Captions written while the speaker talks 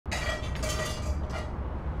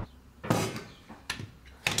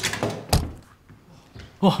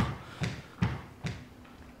哇，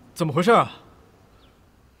怎么回事啊？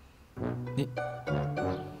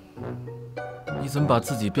你怎么把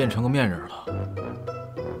自己变成个面人了？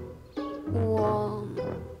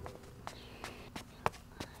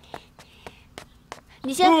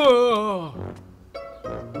你先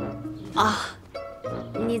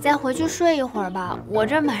你再回去睡一会儿吧，我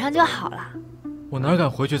这马上就好了。我哪敢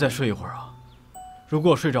回去再睡一会儿啊？如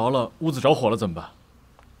果我睡着了，屋子着火了怎么办？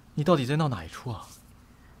你到底在闹哪一出啊？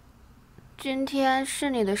今天是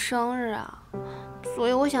你的生日啊，所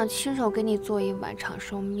以我想亲手给你做一碗长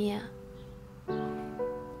寿面。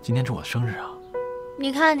今天是我的生日啊！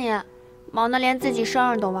你看你，忙得连自己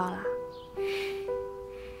生日都忘了。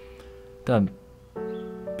但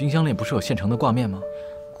冰箱里不是有现成的挂面吗？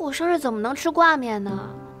过生日怎么能吃挂面呢？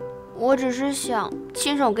我只是想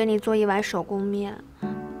亲手给你做一碗手工面，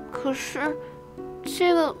可是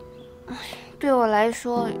这个对我来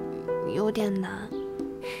说有点难。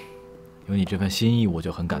有你这份心意，我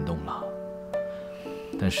就很感动了。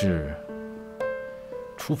但是，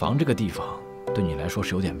厨房这个地方对你来说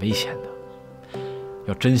是有点危险的，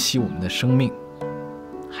要珍惜我们的生命，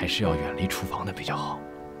还是要远离厨房的比较好。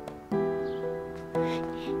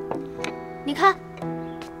你看，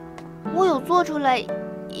我有做出来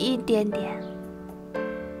一点点。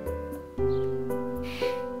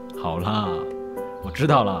好啦，我知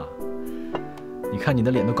道了。你看你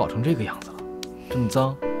的脸都搞成这个样子了，这么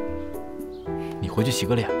脏。你回去洗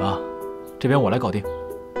个脸吧，这边我来搞定。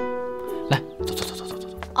来，走。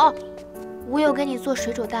哦，我有给你做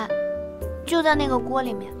水煮蛋，就在那个锅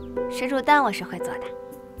里面。水煮蛋我是会做的。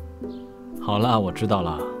好啦，我知道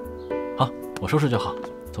了。好，我收拾就好。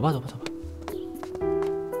走吧。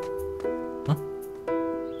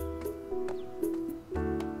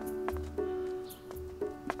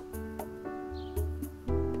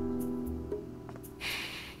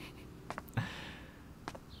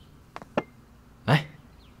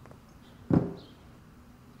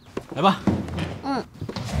来吧。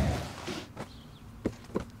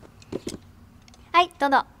哎，等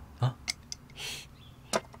等。啊？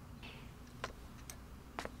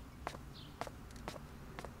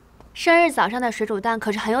生日早上的水煮蛋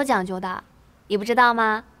可是很有讲究的，你不知道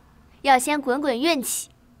吗？要先滚滚运气，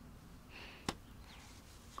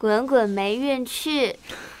滚滚霉运去，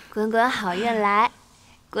滚滚好运来，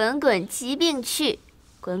滚滚疾病去，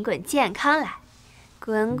滚滚健康来，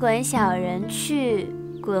滚滚小人去，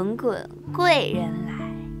滚滚贵人来，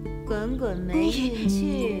滚滚霉运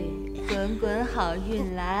去，滚滚好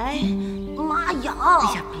运来。妈呀！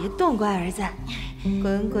哎呀，别动，乖儿子。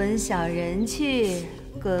滚滚小人去，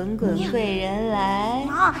滚滚贵人来。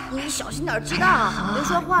妈，你小心点吃蛋，别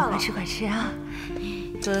摔坏了。快吃啊！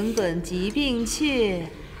滚滚疾病去，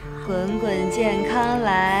滚滚健康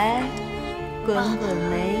来，滚滚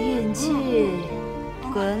霉运去，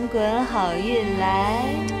滚滚好运来，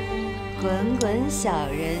滚滚小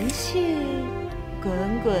人去，滚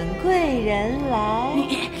滚贵人来。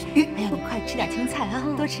哎呀，你快吃点青菜啊，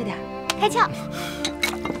多吃点。开窍！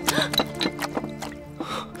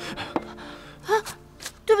啊，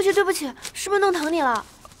对不起，是不是弄疼你了？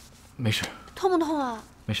没事。痛不痛啊？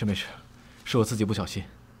没事，是我自己不小心。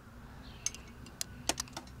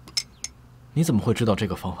你怎么会知道这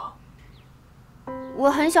个方法？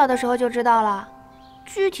我很小的时候就知道了，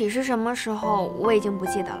具体是什么时候我已经不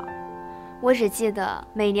记得了。我只记得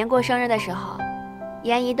每年过生日的时候，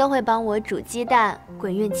妍姨都会帮我煮鸡蛋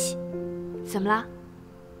滚运气。怎么了？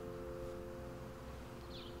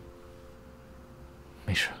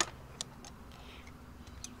没事。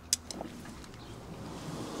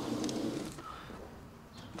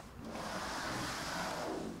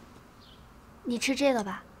你吃这个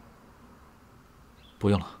吧。不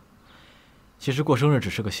用了。其实过生日只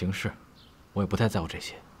是个形式，我也不太在乎这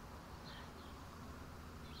些。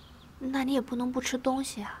那你也不能不吃东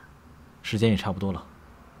西啊。时间也差不多了，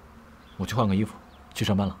我去换个衣服，去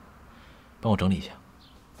上班了。帮我整理一下。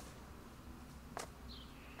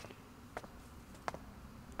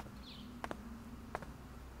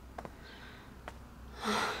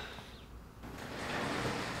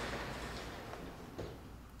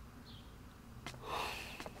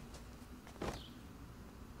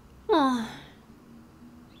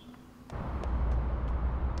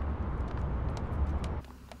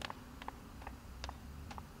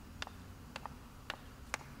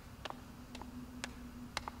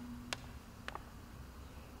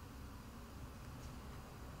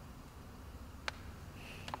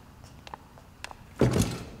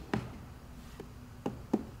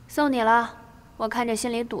送你了，我看着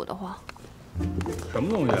心里堵得慌。什么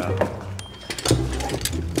东西啊？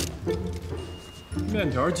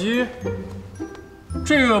面条机？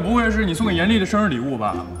这个不会是你送给严丽的生日礼物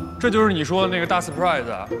吧？这就是你说的那个大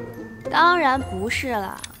surprise 啊？当然不是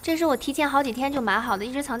了，这是我提前好几天就买好的，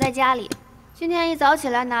一直藏在家里。今天一早起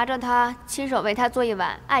来拿着它，亲手为它做一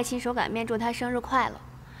碗爱心手擀面，祝它生日快乐。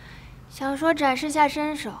想说展示下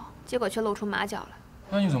身手，结果却露出马脚了。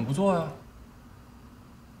那你怎么不做呀？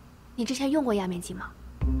你之前用过压面机吗？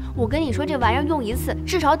我跟你说，这玩意儿用一次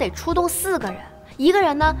至少得出动4个人，一个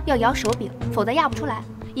人呢要摇手柄，否则压不出来；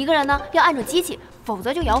一个人呢要按住机器，否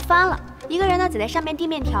则就摇翻了；一个人呢得在上面递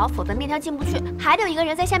面条，否则面条进不去；还得有一个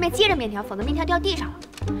人在下面接着面条，否则面条掉地上了。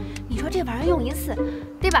你说这玩意儿用一次，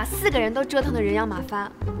得把4个人都折腾得人仰马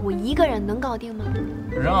翻，我一个人能搞定吗？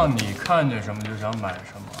让你看见什么就想买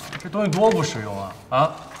什么，这东西多不实用啊！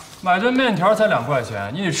啊，买顿面条才2块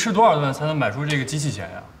钱，你得吃多少顿才能买出这个机器钱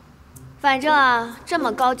呀？反正啊，这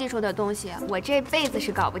么高技术的东西，我这辈子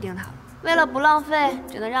是搞不定它了。为了不浪费，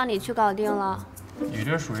只能让你去搞定了。你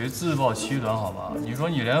这属于自暴其短，好吧？你说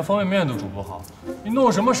你连方便面都煮不好，你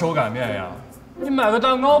弄什么手擀面呀？你买个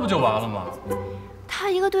蛋糕不就完了吗？他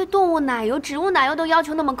一个对动物奶油、植物奶油都要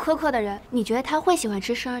求那么苛刻的人，你觉得他会喜欢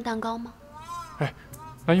吃生日蛋糕吗？哎，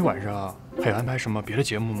那你晚上还有安排什么别的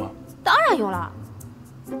节目吗？当然有了。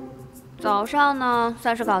早上呢，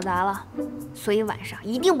算是搞砸了，所以晚上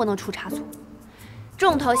一定不能出差错。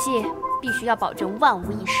重头戏必须要保证万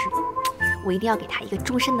无一失，我一定要给他一个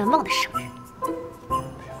终身难忘的生日。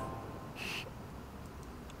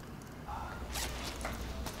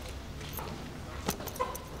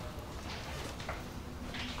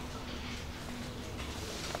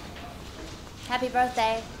Happy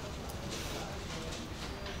birthday！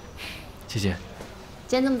 谢谢。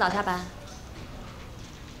今天这么早下班？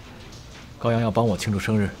高阳要帮我庆祝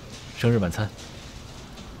生日，生日晚餐。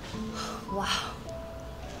哇！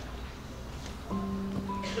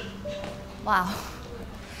哇！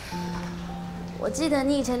我记得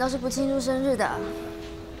你以前都是不庆祝生日的，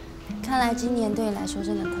看来今年对你来说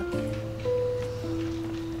真的特别。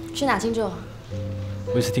去哪庆祝？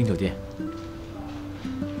威斯汀酒店。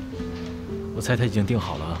我猜他已经订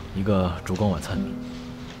好了一个烛光晚餐。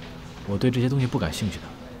我对这些东西不感兴趣的，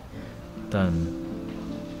但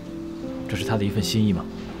这是他的一份心意嘛，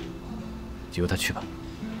就由他去吧。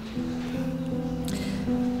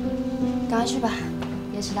赶快去吧，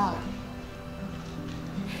别迟到了。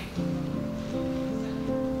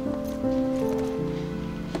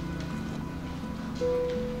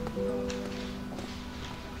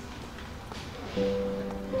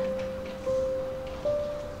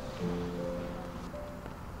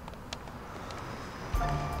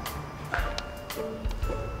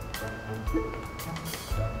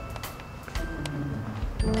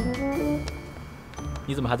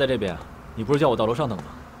你怎么还在这边啊？你不是叫我到楼上等吗？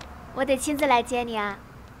我得亲自来接你啊！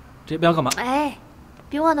这边要干嘛？哎，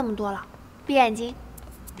别问那么多了，闭眼睛。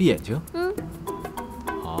闭眼睛？嗯。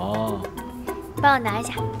好。帮我拿一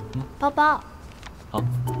下。包包。好。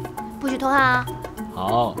不许偷看啊！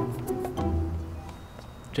好。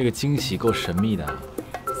这个惊喜够神秘的。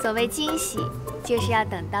所谓惊喜，就是要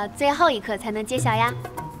等到最后一刻才能揭晓呀。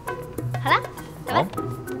好啦，来吧。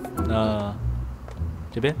好。那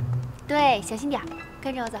这边？对，小心点，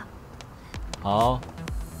跟着我走。好。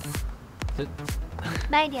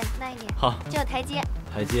慢一点，慢一点。好。这有台阶。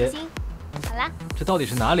台阶。行。好啦。这到底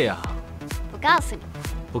是哪里啊？不告诉你。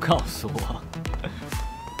不告诉我。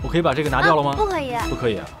我可以把这个拿掉了吗？不可以。不可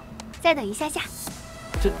以啊。再等一下下。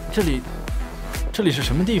这里是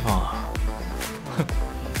什么地方啊？哼，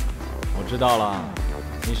我知道了，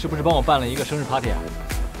你是不是帮我办了一个生日 party 啊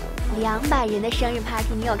？200人的生日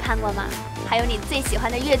party， 你有看过吗？还有你最喜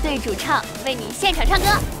欢的乐队主唱为你现场唱歌。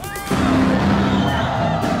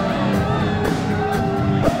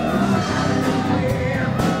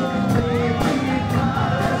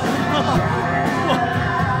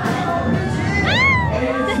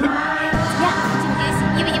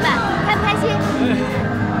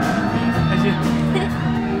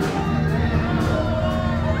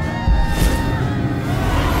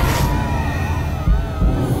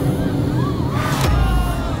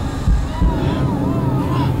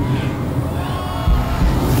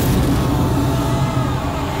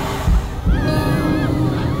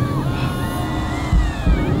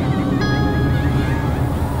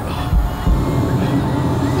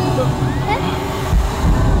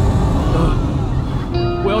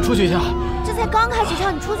出去一下。这才刚开始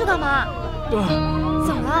唱，你出去干嘛？怎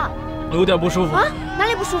么了？我有点不舒服啊？哪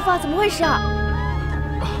里不舒服啊？怎么回事？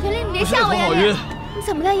严丽，你别吓我！严丽，你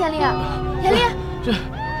怎么了？严丽，严丽，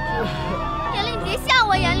严丽，你别吓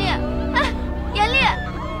我！严丽，哎，严丽，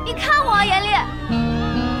你看我，严丽。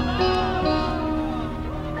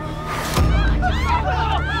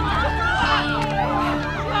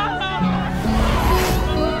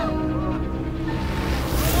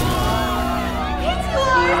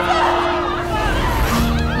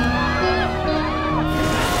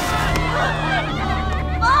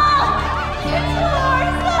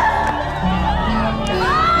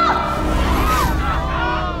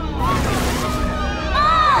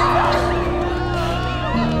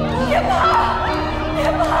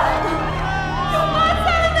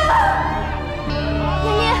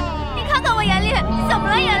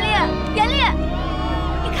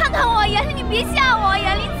别吓我！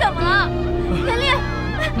严丽怎么了？严丽，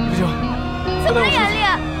不行，怎么了？严丽，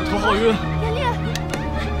头好晕。严丽，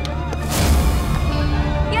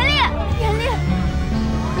严丽，严丽。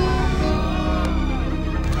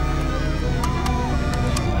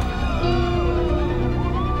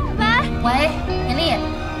喂，严丽，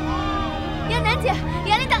严楠姐，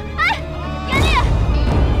严丽等，哎，严丽，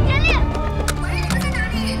严丽，喂，你们在哪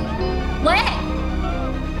里？喂，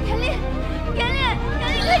严丽，严丽，严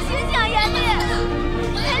丽，快醒醒，严丽，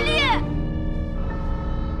严丽。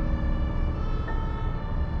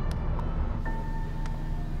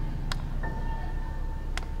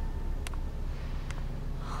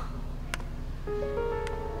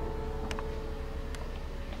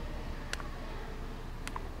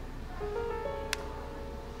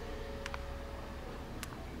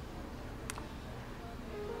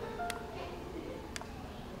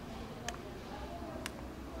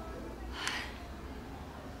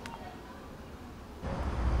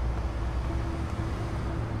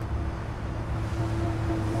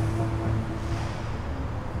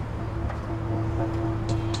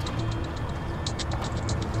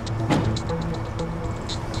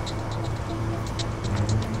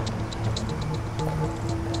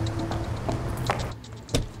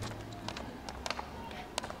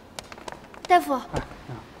大夫，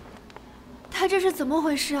他这是怎么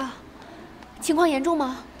回事啊？情况严重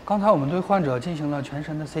吗？刚才我们对患者进行了全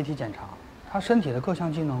身的 CT 检查，他身体的各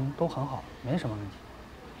项机能都很好，没什么问题。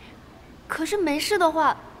可是没事的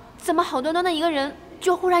话，怎么好端端的一个人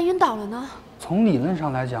就忽然晕倒了呢？从理论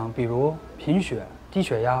上来讲，比如贫血、低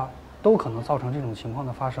血压都可能造成这种情况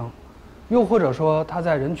的发生，又或者说他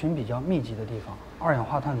在人群比较密集的地方，二氧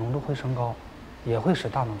化碳浓度会升高，也会使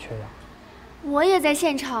大脑缺氧。我也在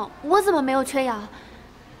现场，我怎么没有缺氧？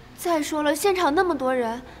再说了，现场那么多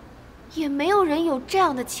人，也没有人有这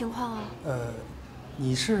样的情况啊。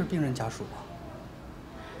你是病人家属吗？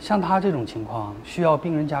像他这种情况，需要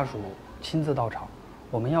病人家属亲自到场，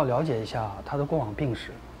我们要了解一下他的过往病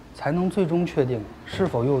史，才能最终确定是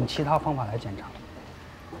否用其他方法来检查。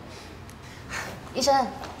医生，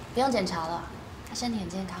不用检查了，他身体很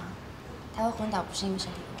健康，他会昏倒不是因为身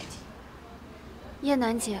体的问题。叶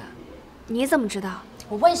楠姐，你怎么知道？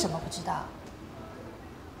我为什么不知道？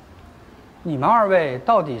你们二位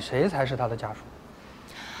到底谁才是他的家属？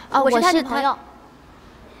啊，我是他女朋友。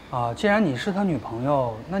啊，既然你是他女朋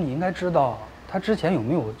友，那你应该知道他之前有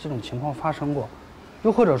没有这种情况发生过，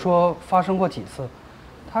又或者说发生过几次，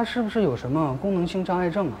他是不是有什么功能性障碍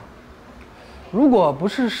症啊？如果不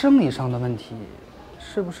是生理上的问题，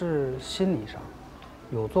是不是心理上？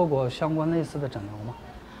有做过相关类似的诊疗吗？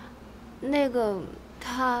那个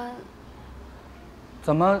他……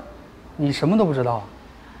怎么，你什么都不知道啊？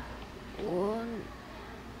我……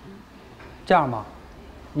这样吧，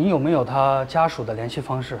你有没有他家属的联系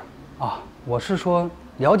方式啊？我是说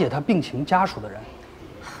了解他病情家属的人。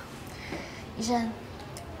医生，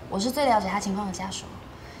我是最了解他情况的家属。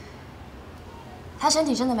他身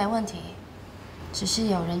体真的没问题，只是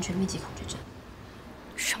有人群密集恐惧症。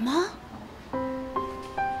什么？